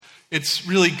It's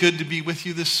really good to be with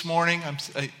you this morning.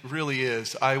 It really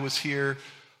is. I was here,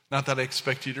 not that I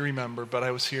expect you to remember, but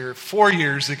I was here 4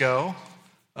 years ago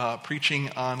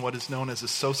preaching on what is known as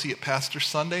Associate Pastor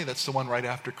Sunday. That's the one right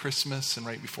after Christmas and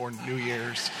right before New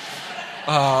Year's.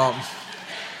 And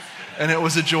it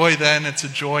was a joy then. It's a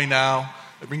joy now.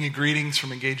 I bring you greetings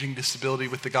from Engaging Disability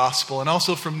with the Gospel and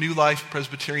also from New Life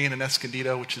Presbyterian in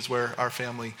Escondido, which is where our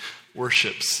family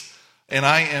worships. And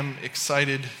I am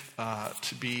excited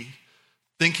to be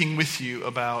thinking with you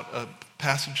about a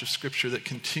passage of Scripture that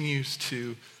continues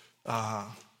to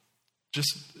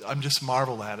I'm just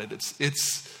marvel at it.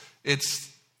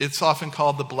 It's often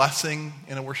called the blessing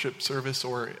in a worship service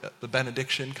or the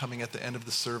benediction coming at the end of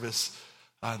the service.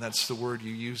 That's the word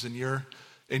you use in your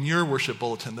worship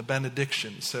bulletin, the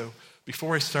benediction. So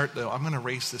before I start, though, I'm going to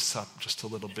raise this up just a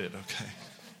little bit, okay?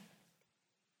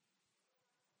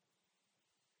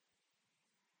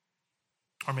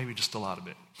 Or maybe just a lot of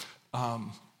it.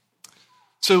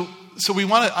 So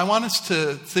I want us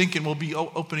to think, and we'll be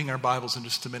opening our Bibles in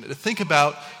just a minute, to think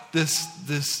about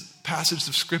this passage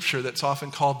of Scripture that's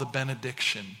often called the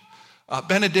benediction.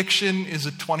 Benediction is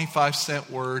a 25-cent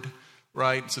word,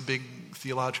 right? It's a big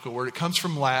theological word. It comes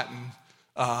from Latin,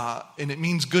 and it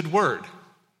means good word.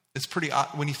 It's pretty odd.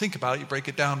 When you think about it, you break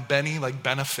it down. Bene, like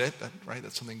benefit, right?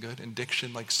 That's something good. And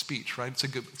diction, like speech, right?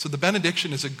 So the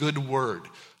benediction is a good word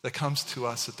that comes to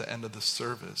us at the end of the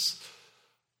service.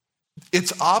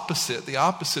 Its opposite, the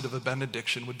opposite of a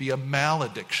benediction, would be a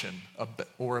malediction,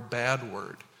 or a bad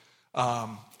word,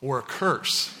 or a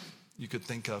curse, you could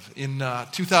think of. In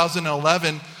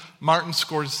 2011, Martin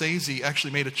Scorsese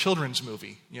actually made a children's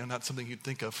movie. Not something you'd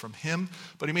think of from him,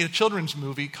 but he made a children's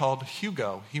movie called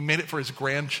Hugo. He made it for his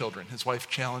grandchildren. His wife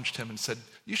challenged him and said,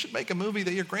 "You should make a movie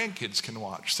that your grandkids can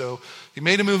watch." So he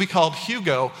made a movie called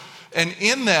Hugo, and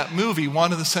in that movie,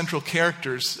 one of the central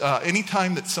characters,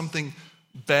 anytime that something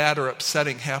bad or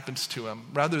upsetting happens to him,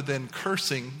 rather than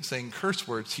cursing, saying curse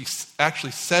words, he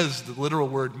actually says the literal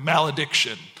word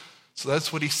malediction. So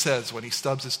that's what he says when he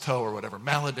stubs his toe or whatever,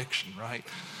 malediction, right?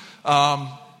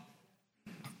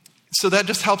 So that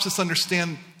just helps us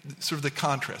understand sort of the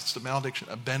contrast, a malediction,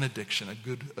 a benediction,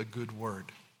 a good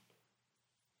word.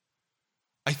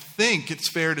 I think it's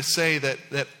fair to say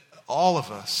that all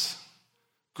of us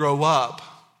grow up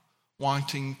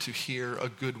wanting to hear a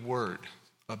good word,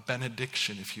 a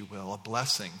benediction, if you will, a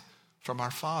blessing from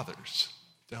our fathers,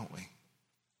 don't we?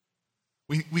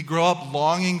 We grow up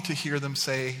longing to hear them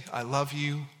say, "I love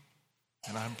you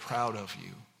and I'm proud of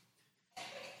you."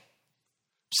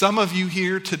 Some of you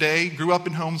here today grew up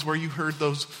in homes where you heard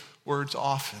those words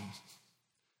often,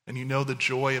 and you know the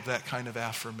joy of that kind of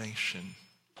affirmation.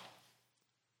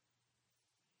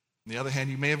 On the other hand,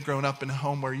 you may have grown up in a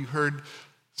home where you heard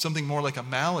something more like a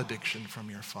malediction from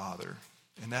your father,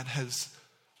 and that has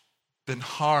been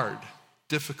hard,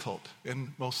 difficult,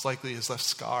 and most likely has left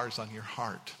scars on your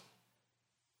heart.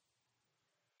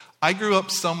 I grew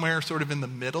up somewhere sort of in the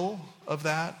middle of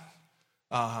that.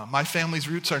 My family's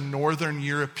roots are Northern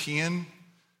European,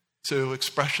 so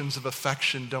expressions of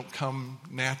affection don't come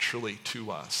naturally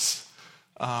to us.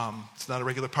 It's not a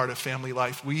regular part of family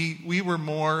life. We were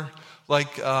more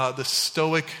like the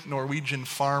stoic Norwegian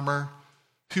farmer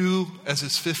who, as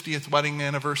his 50th wedding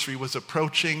anniversary was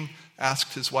approaching,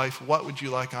 asked his wife, "What would you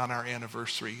like on our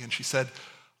anniversary?" And she said,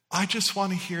 "I just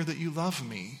want to hear that you love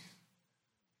me."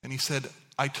 And he said,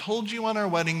 "I told you on our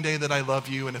wedding day that I love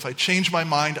you, and if I change my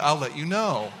mind, I'll let you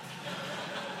know."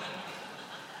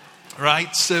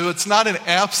 Right? So it's not an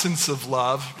absence of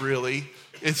love, really.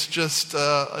 It's just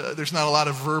there's not a lot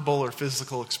of verbal or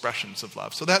physical expressions of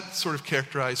love. So that sort of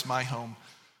characterized my home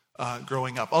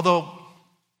growing up. Although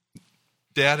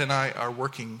Dad and I are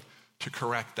working to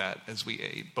correct that as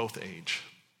we both age.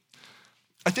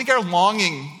 I think our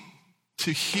longing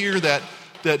to hear that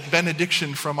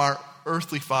benediction from our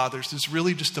earthly fathers is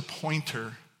really just a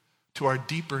pointer to our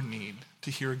deeper need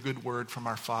to hear a good word from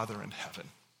our Father in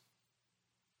heaven.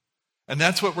 And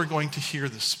that's what we're going to hear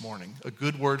this morning, a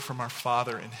good word from our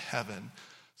Father in heaven.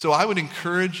 So I would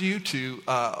encourage you to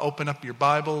open up your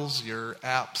Bibles, your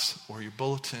apps, or your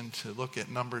bulletin to look at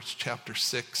Numbers chapter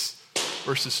 6,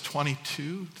 verses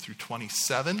 22 through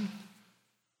 27.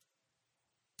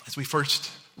 As we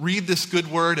first read this good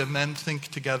word and then think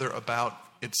together about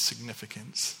its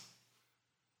significance.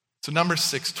 So Numbers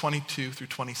 6, 22 through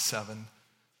 27.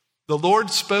 The Lord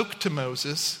spoke to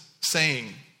Moses,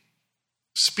 saying,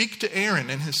 "Speak to Aaron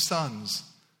and his sons,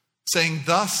 saying,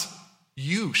 thus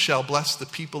you shall bless the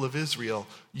people of Israel.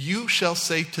 You shall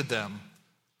say to them,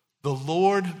 the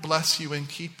Lord bless you and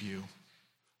keep you.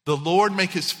 The Lord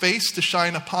make his face to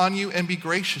shine upon you and be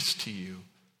gracious to you.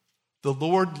 the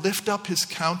Lord lift up his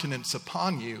countenance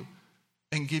upon you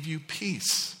and give you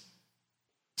peace.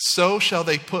 So shall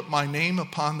they put my name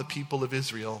upon the people of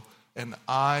Israel, and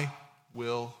I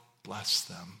will bless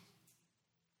them.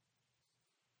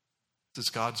 This is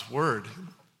God's word.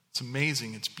 It's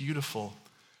amazing. It's beautiful.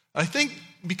 I think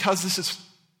because this is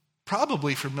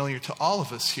probably familiar to all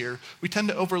of us here, we tend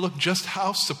to overlook just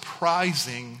how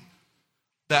surprising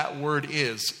that word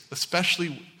is,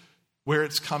 especially where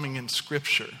it's coming in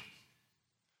Scripture.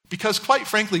 Because quite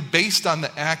frankly, based on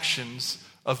the actions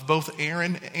of both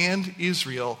Aaron and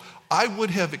Israel, I would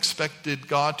have expected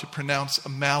God to pronounce a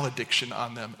malediction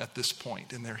on them at this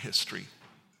point in their history.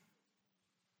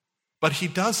 But he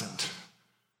doesn't.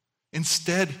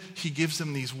 Instead, he gives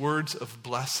them these words of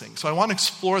blessing. So I want to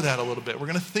explore that a little bit. We're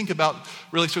going to think about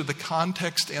really sort of the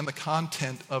context and the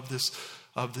content of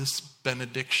this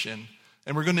benediction.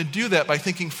 And we're going to do that by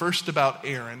thinking first about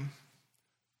Aaron.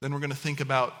 Then we're going to think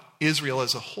about Israel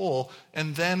as a whole.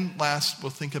 And then last, we'll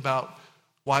think about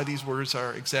why these words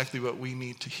are exactly what we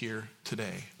need to hear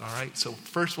today. All right? So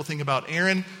first we'll think about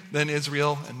Aaron, then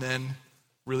Israel, and then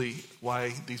really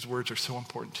why these words are so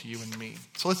important to you and me.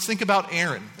 So let's think about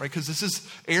Aaron, right?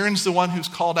 Because Aaron's the one who's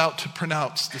called out to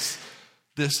pronounce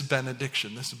this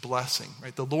benediction, this blessing,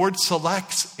 right? The Lord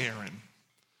selects Aaron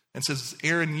and says,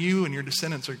 Aaron, you and your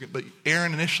descendants are good. But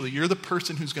Aaron, initially, you're the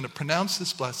person who's going to pronounce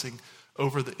this blessing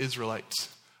over the Israelites.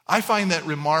 I find that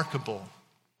remarkable.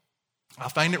 I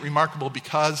find it remarkable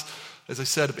because, as I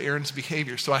said, of Aaron's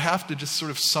behavior. So I have to just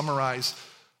sort of summarize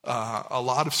a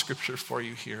lot of scripture for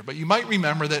you here. But you might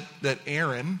remember that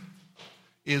Aaron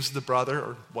is the brother,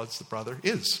 or was the brother,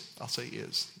 I'll say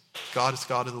is. God is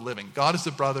God of the living. God is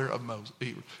the brother of Moses.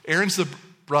 Aaron's the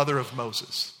brother of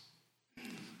Moses.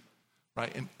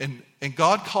 Right? And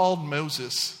God called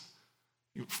Moses,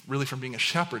 really from being a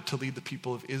shepherd, to lead the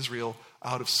people of Israel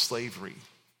out of slavery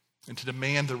and to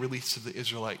demand the release of the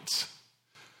Israelites.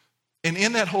 And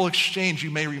in that whole exchange,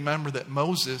 you may remember that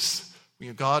Moses,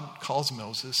 God calls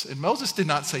Moses, and Moses did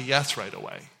not say yes right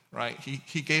away, right?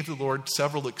 He gave the Lord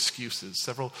several excuses,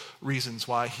 several reasons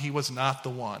why he was not the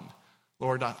one.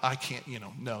 Lord, I can't,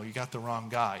 no, you got the wrong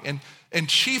guy. And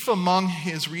chief among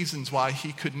his reasons why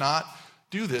he could not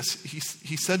do this,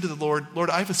 he said to the Lord,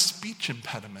 I have a speech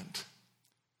impediment.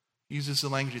 He uses the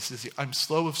language, he says, I'm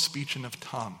slow of speech and of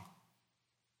tongue.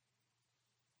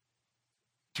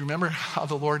 Do you remember how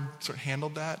the Lord sort of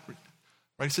handled that?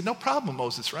 Right? He said, no problem,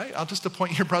 Moses, right? I'll just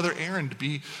appoint your brother Aaron to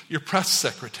be your press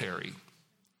secretary.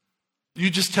 You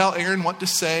just tell Aaron what to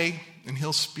say, and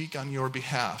he'll speak on your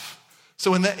behalf.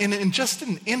 So in just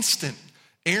an instant,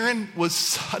 Aaron was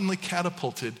suddenly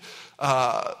catapulted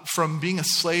from being a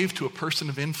slave to a person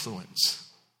of influence.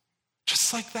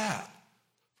 Just like that.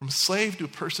 From a slave to a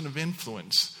person of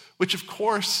influence, which of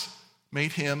course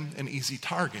made him an easy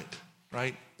target,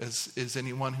 right? As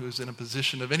anyone who is in a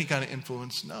position of any kind of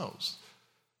influence knows.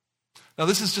 Now,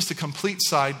 this is just a complete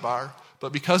sidebar,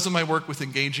 but because of my work with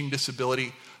engaging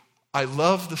disability, I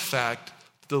love the fact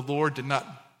that the Lord did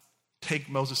not take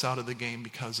Moses out of the game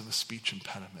because of a speech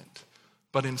impediment,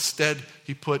 but instead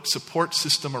he put support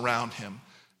system around him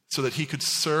so that he could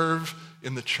serve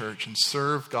in the church and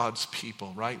serve God's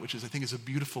people, right? Which I think is a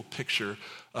beautiful picture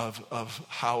of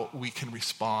how we can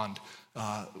respond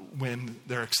when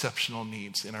there are exceptional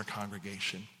needs in our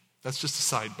congregation. That's just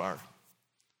a sidebar.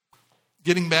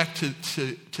 Getting back to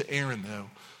Aaron, though,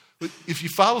 if you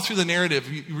follow through the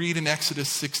narrative, you read in Exodus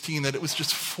 16 that it was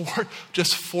just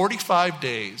 45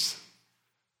 days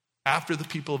after the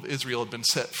people of Israel had been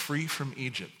set free from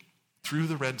Egypt through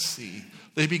the Red Sea,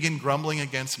 they begin grumbling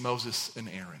against Moses and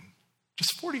Aaron.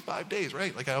 Just 45 days,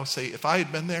 right? Like I always say, if I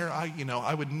had been there,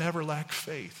 I would never lack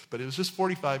faith. But it was just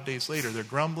 45 days later. They're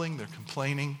grumbling, they're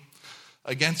complaining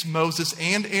against Moses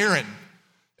and Aaron.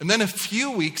 And then a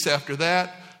few weeks after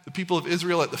that, the people of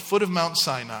Israel at the foot of Mount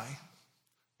Sinai,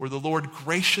 where the Lord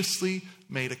graciously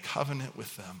made a covenant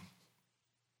with them.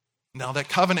 Now that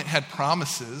covenant had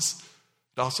promises.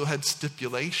 It also had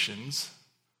stipulations.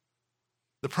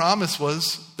 The promise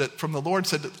was that from the Lord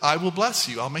said, I will bless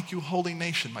you. I'll make you a holy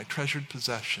nation, my treasured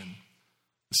possession.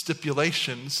 The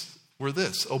stipulations were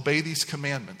this: obey these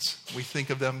commandments. We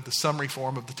think of them, the summary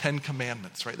form of the 10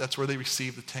 Commandments, right? That's where they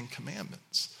received the 10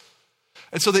 Commandments.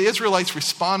 And so the Israelites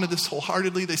respond to this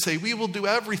wholeheartedly. They say, we will do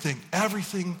everything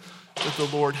that the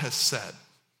Lord has said.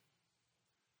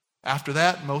 After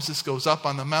that, Moses goes up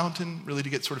on the mountain, really to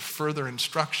get sort of further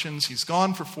instructions. He's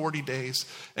gone for 40 days.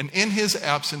 And in his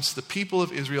absence, the people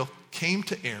of Israel came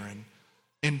to Aaron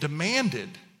and demanded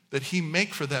that he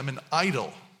make for them an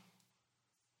idol,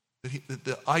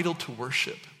 the idol to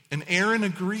worship. And Aaron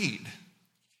agreed.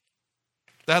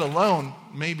 That alone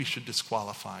maybe should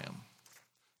disqualify him,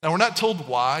 Now, we're not told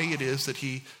why it is that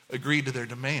he agreed to their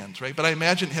demands, right? But I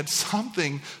imagine it had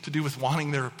something to do with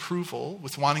wanting their approval,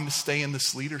 with wanting to stay in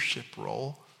this leadership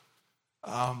role.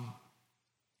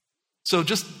 So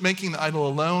just making the idol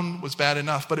alone was bad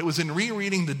enough, but it was in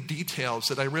rereading the details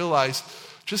that I realized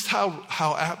just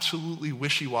how absolutely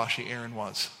wishy-washy Aaron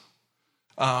was.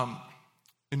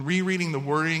 In rereading the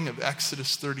wording of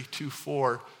Exodus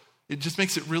 32:4, it just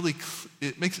makes it really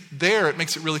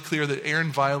clear that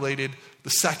Aaron violated the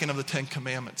second of the 10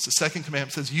 commandments. The second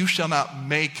commandment says, "You shall not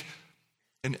make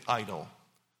an idol."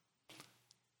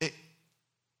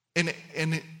 And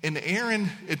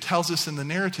Aaron, it tells us in the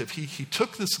narrative, he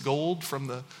took this gold from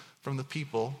the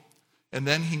people, and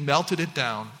then he melted it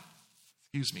down.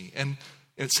 And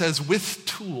it says, with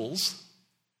tools,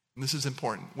 and this is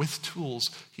important, with tools,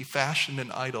 he fashioned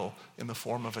an idol in the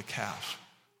form of a calf.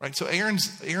 Right? So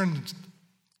Aaron's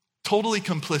totally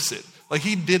complicit. Like,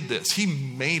 he did this. He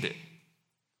made it.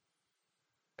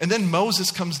 And then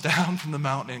Moses comes down from the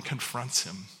mountain and confronts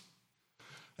him.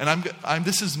 And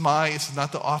this is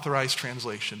not the authorized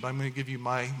translation, but I'm going to give you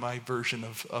my version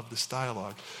of this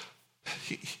dialogue.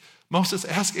 Moses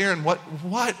asks Aaron,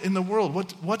 what in the world?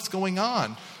 What's going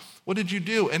on? What did you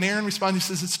do? And Aaron responds, he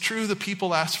says, "It's true, the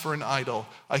people asked for an idol.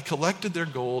 I collected their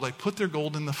gold, I put their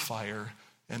gold in the fire,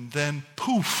 and then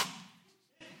poof,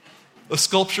 a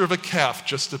sculpture of a calf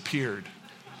just appeared."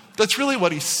 That's really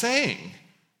what he's saying.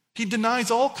 He denies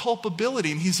all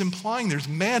culpability, and he's implying there's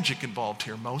magic involved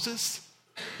here, Moses.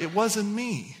 It wasn't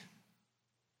me.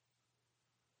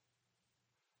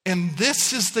 And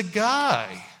this is the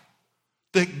guy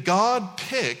that God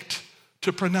picked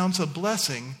to pronounce a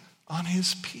blessing on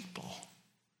his people.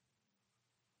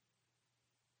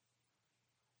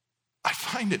 I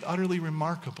find it utterly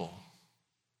remarkable.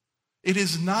 It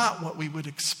is not what we would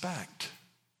expect.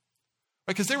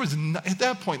 Because at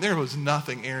that point, there was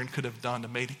nothing Aaron could have done to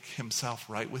make himself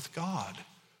right with God.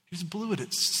 He just blew it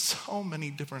at so many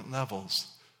different levels.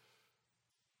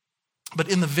 But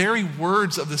in the very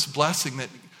words of this blessing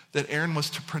that Aaron was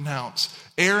to pronounce,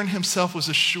 Aaron himself was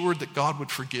assured that God would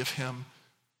forgive him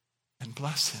and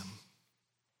bless him.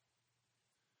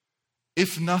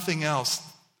 If nothing else,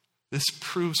 this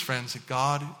proves, friends, that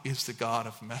God is the God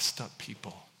of messed up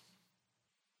people.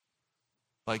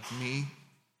 Like me,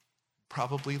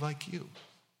 probably like you.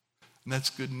 And that's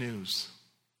good news.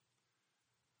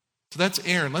 So that's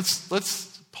Aaron. Let's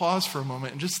pause for a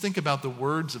moment and just think about the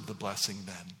words of the blessing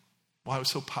then. Why it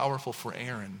was so powerful for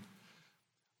Aaron.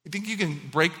 I think you can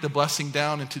break the blessing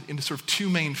down into sort of two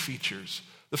main features.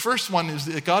 The first one is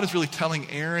that God is really telling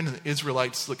Aaron and the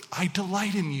Israelites, look, I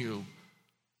delight in you.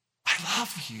 I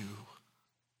love you.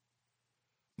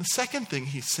 The second thing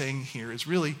he's saying here is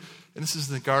really, and this is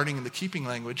the guarding and the keeping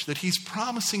language, that he's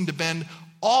promising to bend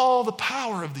all the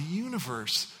power of the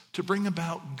universe to bring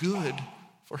about good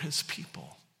for his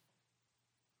people.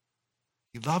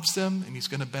 He loves them, and he's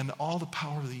going to bend all the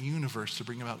power of the universe to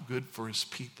bring about good for his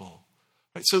people.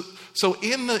 Right? So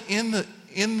in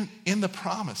the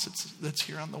promise that's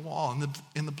here on the wall,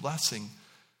 in the blessing,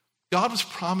 God was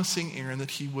promising Aaron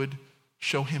that he would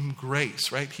show him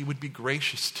grace, right? He would be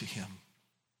gracious to him.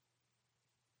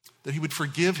 That he would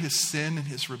forgive his sin and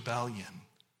his rebellion.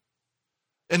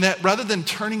 And that rather than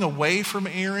turning away from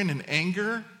Aaron in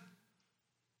anger,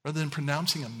 rather than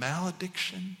pronouncing a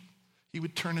malediction, he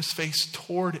would turn his face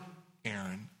toward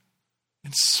Aaron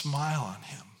and smile on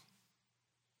him.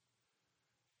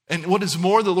 And what is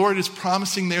more, the Lord is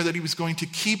promising there that he was going to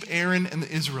keep Aaron and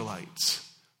the Israelites.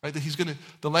 Right? That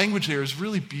the language there is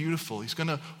really beautiful. He's going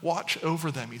to watch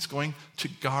over them. He's going to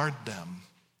guard them.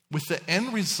 With the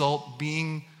end result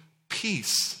being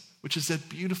peace, which is that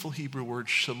beautiful Hebrew word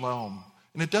shalom.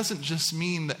 And it doesn't just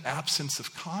mean the absence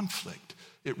of conflict.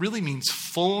 It really means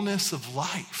fullness of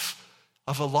life,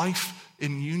 of a life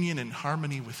in union and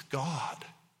harmony with God.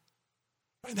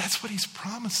 Right? That's what he's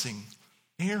promising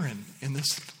Aaron in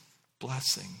this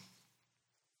blessing.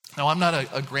 Now, I'm not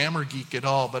a grammar geek at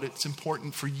all, but it's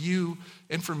important for you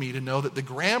and for me to know that the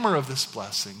grammar of this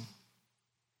blessing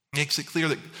makes it clear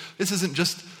that this isn't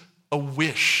just a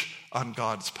wish on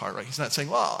God's part, right? He's not saying,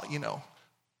 well,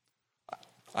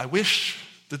 I wish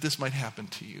that this might happen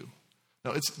to you.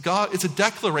 No, it's a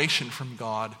declaration from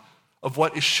God of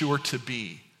what is sure to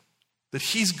be, that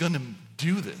he's going to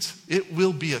do this. It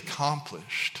will be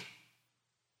accomplished.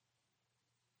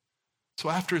 So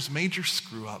after his major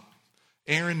screw up,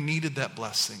 Aaron needed that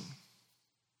blessing.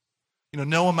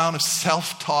 No amount of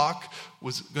self-talk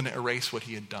was going to erase what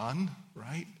he had done,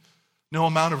 right? No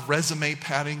amount of resume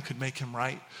padding could make him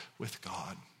right with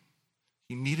God.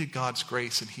 He needed God's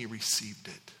grace and he received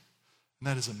it. And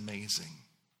that is amazing.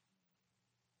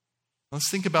 Let's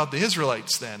think about the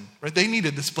Israelites then, right? They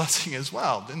needed this blessing as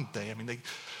well, didn't they? I mean,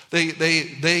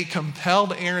 they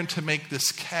compelled Aaron to make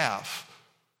this calf,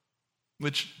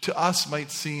 which to us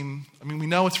might seem, I mean, we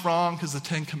know it's wrong because the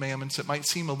Ten Commandments. It might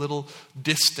seem a little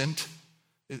distant.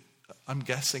 I'm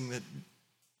guessing that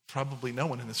probably no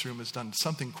one in this room has done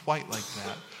something quite like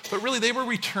that. But really, they were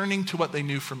returning to what they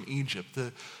knew from Egypt,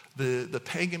 the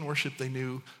pagan worship they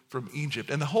knew from Egypt.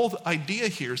 And the whole idea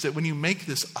here is that when you make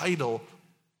this idol,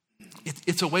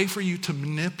 it's a way for you to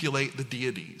manipulate the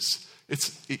deities.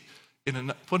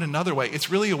 Put another way, it's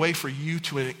really a way for you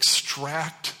to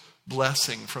extract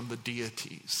blessing from the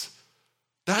deities.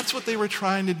 That's what they were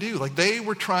trying to do. Like, they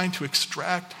were trying to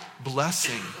extract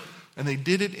blessing, and they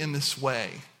did it in this way.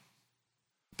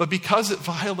 But because it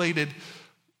violated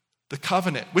the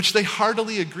covenant, which they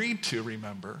heartily agreed to,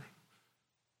 remember,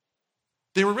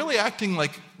 they were really acting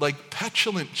like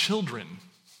petulant children,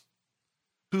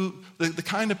 who the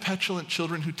kind of petulant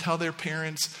children who tell their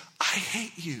parents, I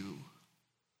hate you.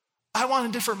 I want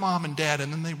a different mom and dad,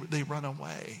 and then they run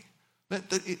away.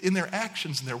 In their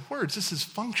actions and their words, this is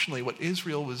functionally what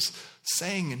Israel was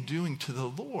saying and doing to the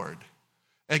Lord.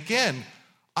 Again,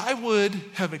 I would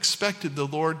have expected the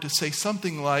Lord to say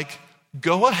something like,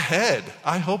 go ahead.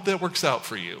 I hope that works out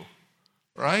for you.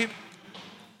 Right?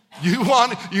 You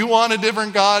want a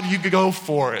different God, you could go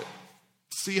for it.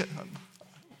 See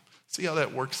how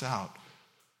that works out.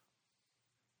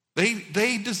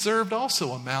 They deserved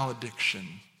also a malediction,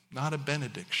 not a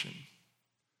benediction.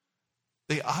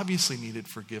 They obviously needed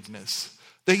forgiveness.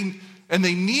 They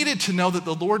needed to know that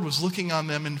the Lord was looking on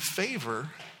them in favor,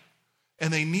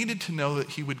 and they needed to know that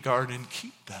he would guard and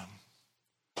keep them,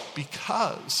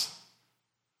 because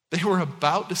they were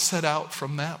about to set out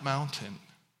from that mountain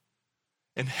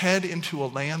and head into a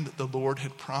land that the Lord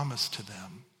had promised to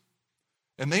them.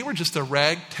 And they were just a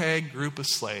ragtag group of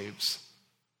slaves.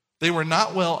 They were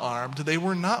not well armed, they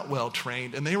were not well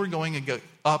trained, and they were going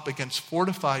up against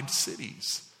fortified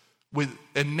cities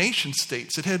and nation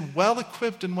states that had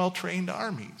well-equipped and well-trained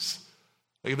armies.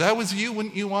 Like, if that was you,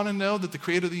 wouldn't you want to know that the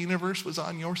creator of the universe was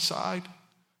on your side,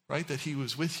 right? That he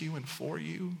was with you and for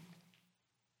you?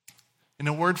 In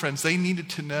a word, friends, they needed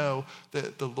to know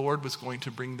that the Lord was going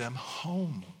to bring them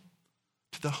home,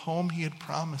 to the home he had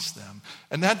promised them.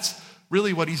 And that's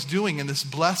really what he's doing in this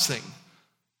blessing.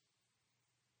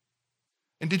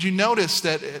 And did you notice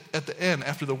that at the end,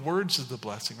 after the words of the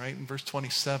blessing, right, in verse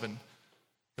 27,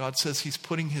 God says he's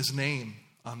putting his name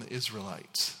on the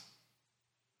Israelites.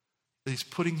 That he's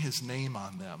putting his name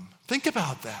on them. Think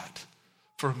about that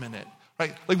for a minute,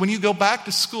 right? Like, when you go back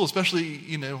to school, especially,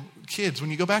 kids, when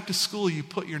you go back to school, you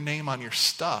put your name on your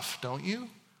stuff, don't you?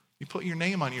 You put your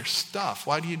name on your stuff.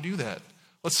 Why do you do that?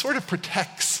 Well, it sort of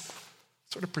protects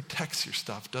your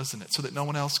stuff, doesn't it? So that no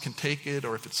one else can take it,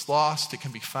 or if it's lost, it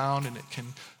can be found and it can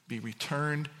be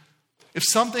returned. If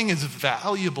something is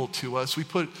valuable to us, we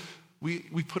put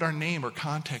our name or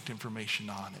contact information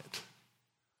on it.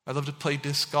 I love to play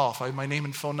disc golf. I have my name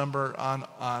and phone number on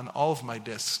all of my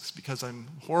discs because I'm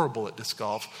horrible at disc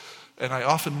golf. And I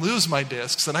often lose my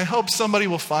discs, and I hope somebody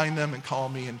will find them and call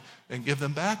me and give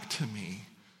them back to me.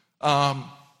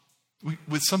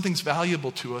 When something's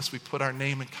valuable to us, we put our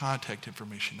name and contact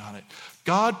information on it.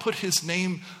 God put his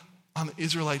name on the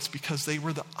Israelites because they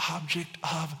were the object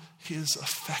of his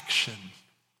affection.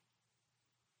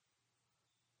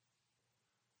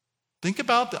 Think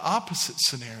about the opposite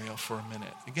scenario for a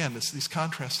minute. Again, these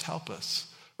contrasts help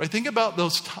us. Right? Think about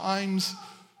those times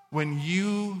when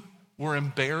you were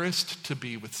embarrassed to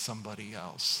be with somebody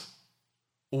else,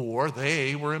 or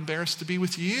they were embarrassed to be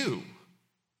with you.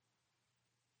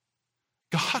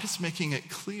 God is making it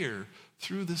clear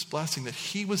through this blessing that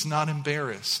he was not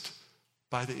embarrassed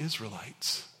by the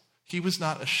Israelites. He was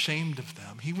not ashamed of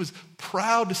them. He was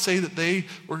proud to say that they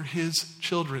were his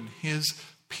children, his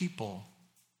people.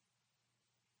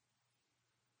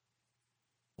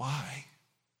 Why?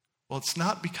 Well, it's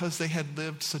not because they had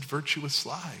lived such virtuous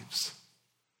lives.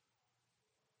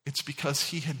 It's because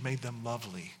he had made them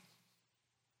lovely.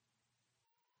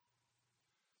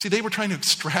 See, they were trying to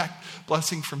extract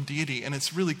blessing from deity, and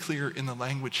it's really clear in the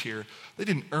language here. They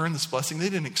didn't earn this blessing. They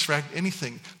didn't extract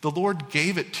anything. The Lord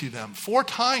gave it to them. 4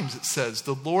 times it says,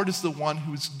 the Lord is the one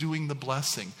who's doing the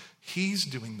blessing. He's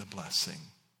doing the blessing.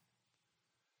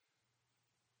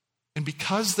 And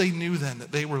because they knew then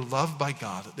that they were loved by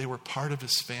God, that they were part of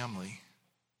his family,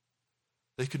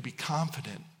 they could be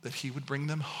confident that he would bring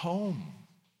them home.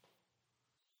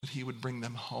 That he would bring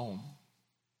them home.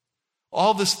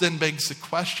 All this then begs the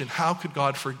question, how could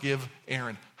God forgive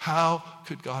Aaron? How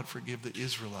could God forgive the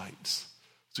Israelites?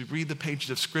 As we read the pages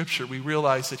of Scripture, we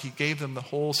realize that he gave them the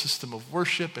whole system of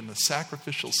worship and the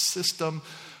sacrificial system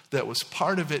that was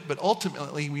part of it. But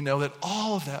ultimately, we know that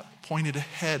all of that pointed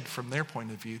ahead from their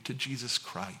point of view to Jesus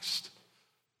Christ.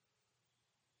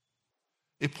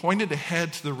 It pointed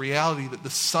ahead to the reality that the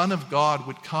Son of God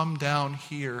would come down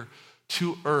here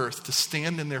to earth to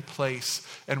stand in their place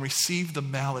and receive the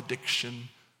malediction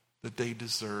that they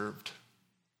deserved.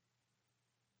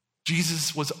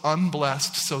 Jesus was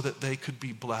unblessed so that they could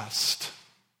be blessed.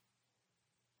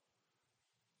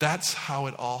 That's how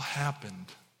it all happened.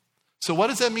 So what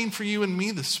does that mean for you and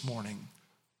me this morning?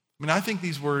 I mean, I think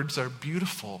these words are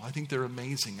beautiful. I think they're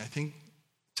amazing. I think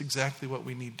it's exactly what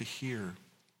we need to hear.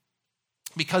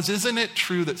 Because isn't it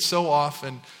true that so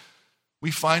often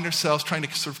we find ourselves trying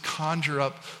to sort of conjure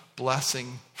up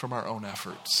blessing from our own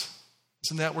efforts?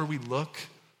 Isn't that where we look?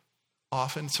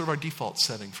 Often, sort of our default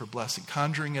setting for blessing,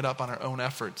 conjuring it up on our own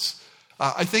efforts.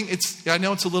 I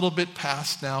know it's a little bit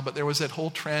past now, but there was that whole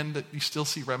trend that you still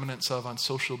see remnants of on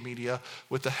social media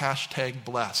with the hashtag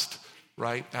blessed,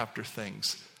 right, after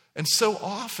things. And so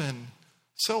often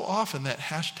that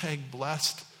hashtag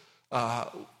blessed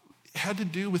had to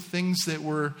do with things that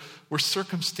were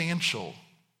circumstantial,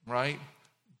 right?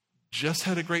 Just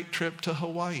had a great trip to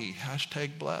Hawaii,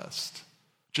 hashtag blessed.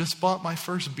 Just bought my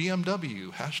first BMW,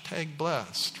 hashtag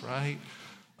blessed, right?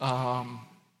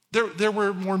 There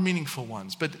were more meaningful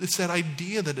ones, but it's that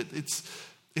idea that it's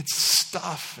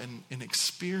stuff and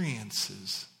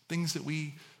experiences, things that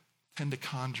we tend to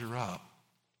conjure up.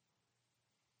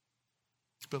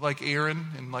 But like Aaron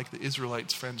and like the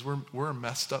Israelites, friends, we're a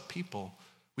messed up people.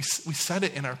 We said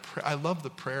it in our prayer. I love the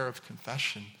prayer of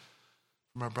confession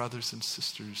from our brothers and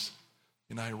sisters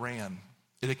in Iran.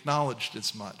 It acknowledged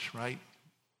as much, right?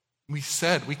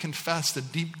 We confessed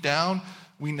that deep down,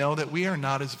 we know that we are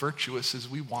not as virtuous as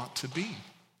we want to be.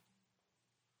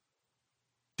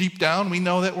 Deep down, we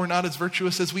know that we're not as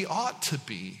virtuous as we ought to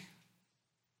be.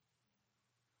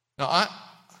 Now,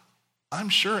 I'm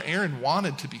sure Aaron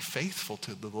wanted to be faithful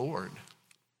to the Lord,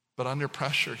 but under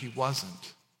pressure, he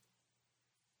wasn't.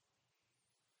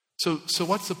 So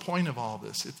what's the point of all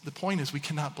this? The point is we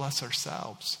cannot bless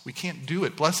ourselves. We can't do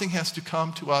it. Blessing has to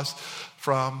come to us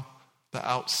from the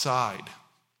outside.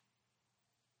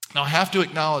 Now I have to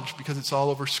acknowledge, because it's all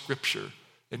over Scripture,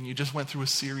 and you just went through a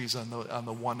series on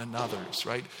the one another's,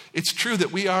 right? It's true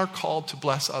that we are called to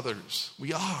bless others.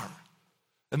 We are.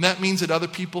 And that means that other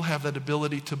people have that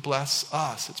ability to bless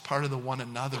us. It's part of the one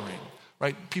anothering,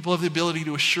 right? People have the ability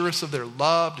to assure us of their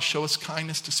love, to show us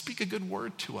kindness, to speak a good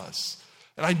word to us.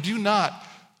 And I do not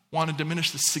want to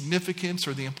diminish the significance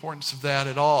or the importance of that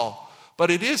at all.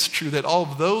 But it is true that all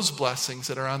of those blessings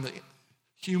that are on the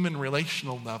human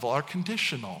relational level are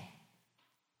conditional,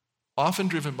 often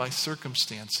driven by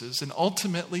circumstances and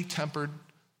ultimately tempered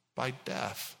by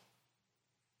death.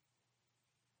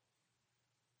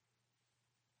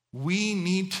 We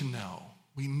need to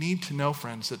know,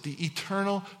 friends, that the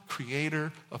eternal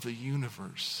creator of the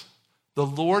universe, the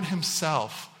Lord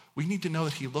himself, we need to know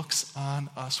that he looks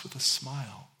on us with a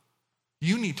smile.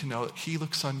 You need to know that he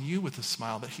looks on you with a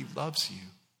smile, that he loves you,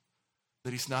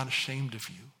 that he's not ashamed of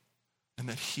you, and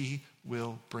that he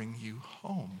will bring you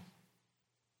home.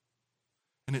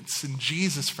 And it's in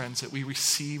Jesus, friends, that we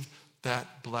receive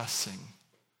that blessing.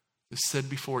 As said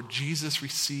before, Jesus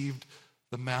received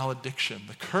the malediction,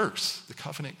 the curse, the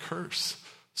covenant curse,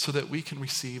 so that we can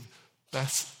receive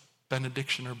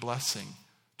benediction or blessing.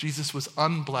 Jesus was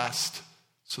unblessed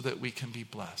so that we can be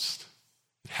blessed.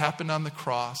 It happened on the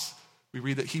cross. We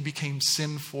read that he became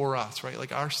sin for us, right?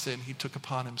 Like our sin, he took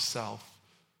upon himself.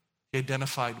 He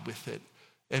identified with it.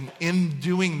 And in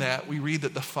doing that, we read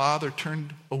that the Father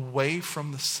turned away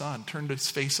from the Son, turned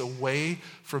his face away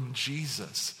from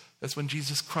Jesus. That's when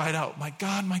Jesus cried out, my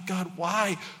God,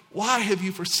 why have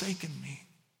you forsaken me?"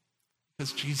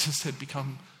 Because Jesus had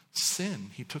become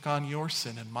sin. He took on your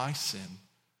sin and my sin.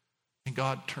 And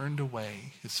God turned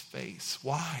away his face.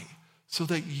 Why? So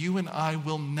that you and I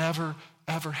will never,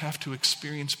 ever have to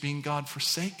experience being God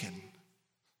forsaken.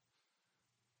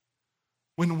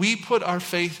 When we put our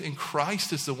faith in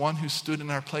Christ as the one who stood in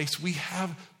our place, we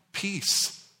have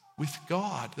peace with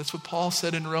God. That's what Paul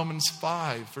said in Romans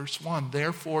 5, verse 1.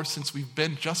 Therefore, since we've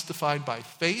been justified by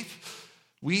faith,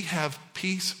 we have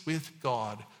peace with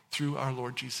God through our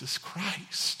Lord Jesus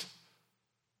Christ.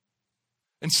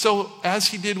 And so, as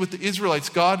he did with the Israelites,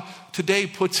 God today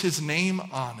puts his name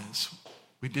on us.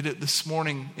 We did it this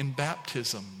morning in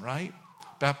baptism, right?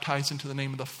 Baptized into the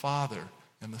name of the Father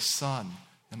and the Son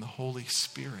and the Holy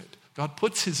Spirit. God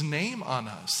puts his name on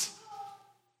us.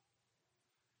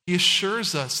 He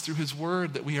assures us through his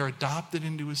word that we are adopted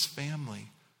into his family,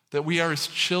 that we are his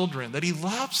children, that he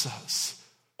loves us.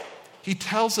 He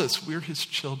tells us we're his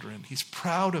children. He's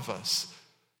proud of us.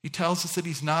 He tells us that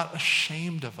he's not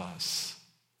ashamed of us.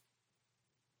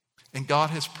 And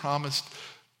God has promised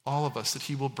all of us that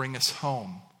he will bring us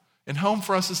home. And home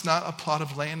for us is not a plot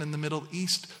of land in the Middle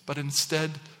East, but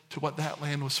instead to what that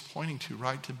land was pointing to,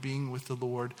 right? To being with the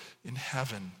Lord in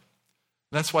heaven. And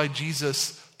that's why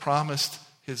Jesus promised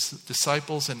his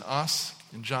disciples and us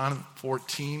in John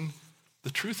 14 the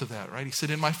truth of that, right? He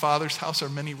said, in my Father's house are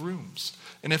many rooms.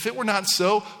 And if it were not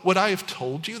so, would I have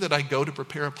told you that I go to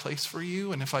prepare a place for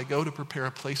you? And if I go to prepare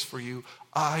a place for you,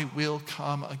 I will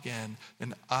come again,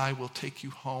 and I will take you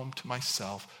home to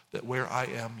myself, that where I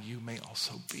am, you may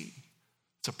also be.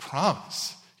 It's a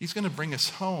promise. He's going to bring us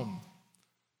home.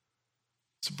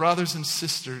 So brothers and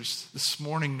sisters, this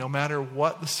morning, no matter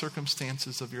what the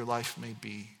circumstances of your life may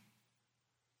be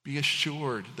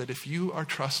assured that if you are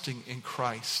trusting in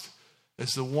Christ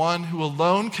as the one who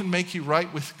alone can make you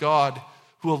right with God,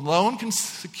 who alone can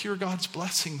secure God's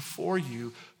blessing for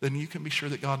you, then you can be sure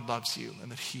that God loves you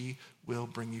and that he will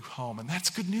bring you home. And that's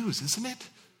good news, isn't it?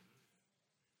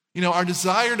 You know, our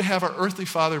desire to have our earthly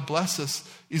father bless us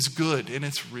is good and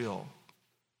it's real.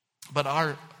 But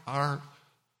our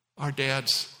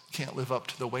dads can't live up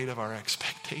to the weight of our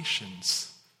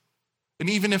expectations. And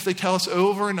even if they tell us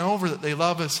over and over that they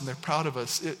love us and they're proud of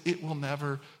us, it will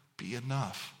never be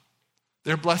enough.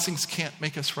 Their blessings can't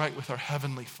make us right with our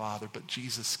heavenly Father, but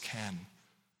Jesus can.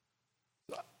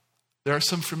 There are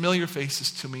some familiar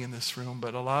faces to me in this room,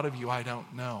 but a lot of you I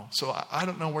don't know. So I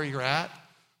don't know where you're at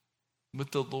with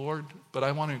the Lord, but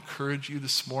I want to encourage you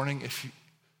this morning,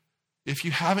 if you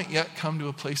haven't yet come to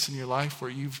a place in your life where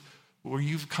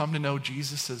you've come to know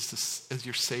Jesus as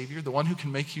your Savior, the one who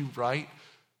can make you right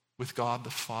with God the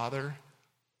Father,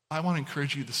 I want to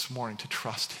encourage you this morning to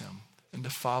trust him and to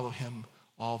follow him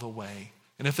all the way.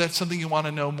 And if that's something you want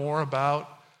to know more about,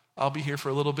 I'll be here for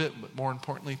a little bit, but more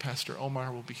importantly, Pastor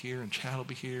Omar will be here and Chad will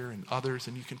be here and others,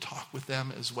 and you can talk with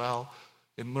them as well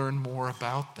and learn more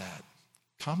about that.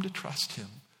 Come to trust him.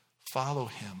 Follow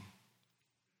him.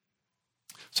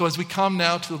 So as we come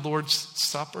now to the Lord's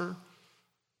Supper,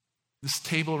 this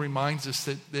table reminds us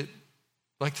that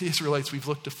like the Israelites, we've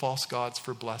looked to false gods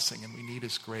for blessing and we need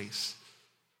his grace.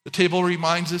 The table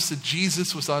reminds us that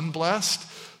Jesus was unblessed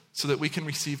so that we can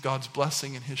receive God's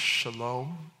blessing and his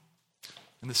shalom.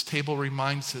 And this table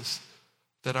reminds us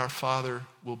that our Father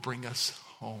will bring us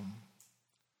home.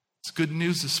 It's good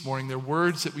news this morning. They're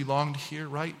words that we long to hear,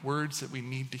 right? Words that we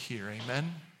need to hear.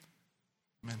 Amen?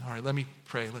 Amen. All right, let me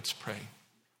pray. Let's pray.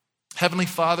 Heavenly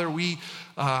Father, we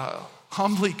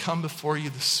humbly come before you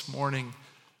this morning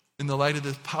in the light of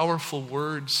the powerful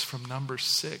words from Numbers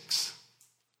 6.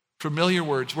 Familiar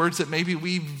words that maybe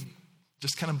we've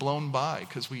just kind of blown by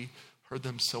because we heard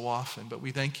them so often. But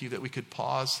we thank you that we could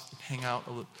pause and hang out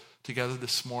together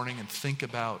this morning and think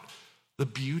about the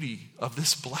beauty of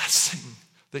this blessing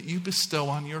that you bestow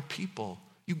on your people.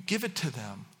 You give it to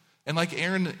them. And like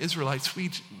Aaron and the Israelites,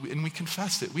 we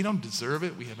confess it. We don't deserve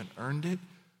it. We haven't earned it.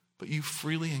 But you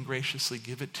freely and graciously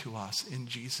give it to us in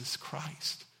Jesus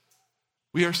Christ.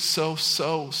 We are so,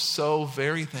 so, so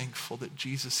very thankful that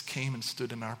Jesus came and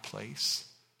stood in our place.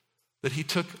 That he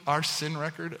took our sin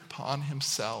record upon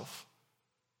himself.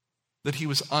 That he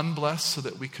was unblessed so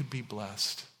that we could be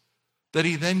blessed. That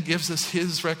he then gives us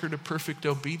his record of perfect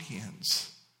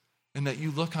obedience. And that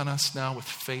you look on us now with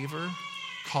favor,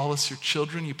 call us your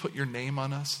children, you put your name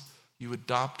on us, you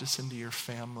adopt us into your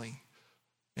family,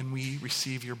 and we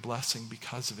receive your blessing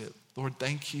because of it. Lord,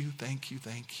 thank you, thank you,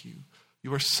 thank you.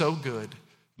 You are so good.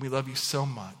 We love you so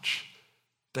much.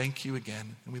 Thank you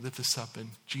again, and we lift this up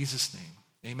in Jesus' name.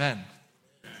 Amen.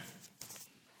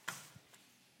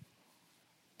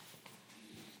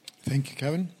 Thank you,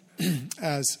 Kevin.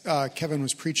 As Kevin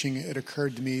was preaching, it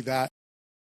occurred to me that